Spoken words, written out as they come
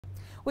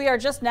We are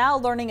just now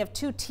learning of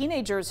two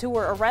teenagers who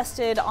were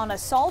arrested on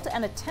assault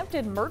and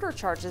attempted murder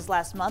charges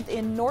last month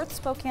in North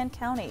Spokane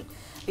County.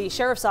 The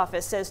sheriff's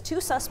office says two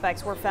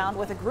suspects were found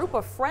with a group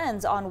of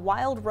friends on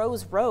Wild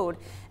Rose Road.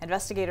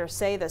 Investigators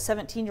say the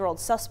 17-year-old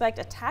suspect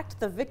attacked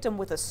the victim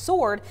with a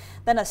sword.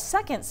 Then a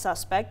second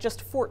suspect,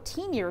 just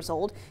 14 years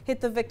old,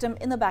 hit the victim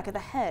in the back of the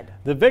head.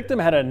 The victim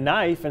had a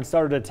knife and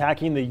started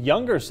attacking the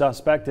younger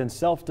suspect in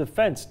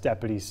self-defense,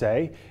 deputies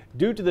say.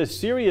 Due to the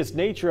serious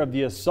nature of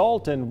the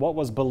assault and what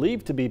was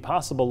believed to be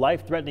possible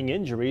life-threatening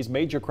injuries,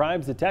 major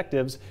crimes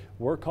detectives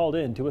were called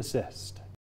in to assist.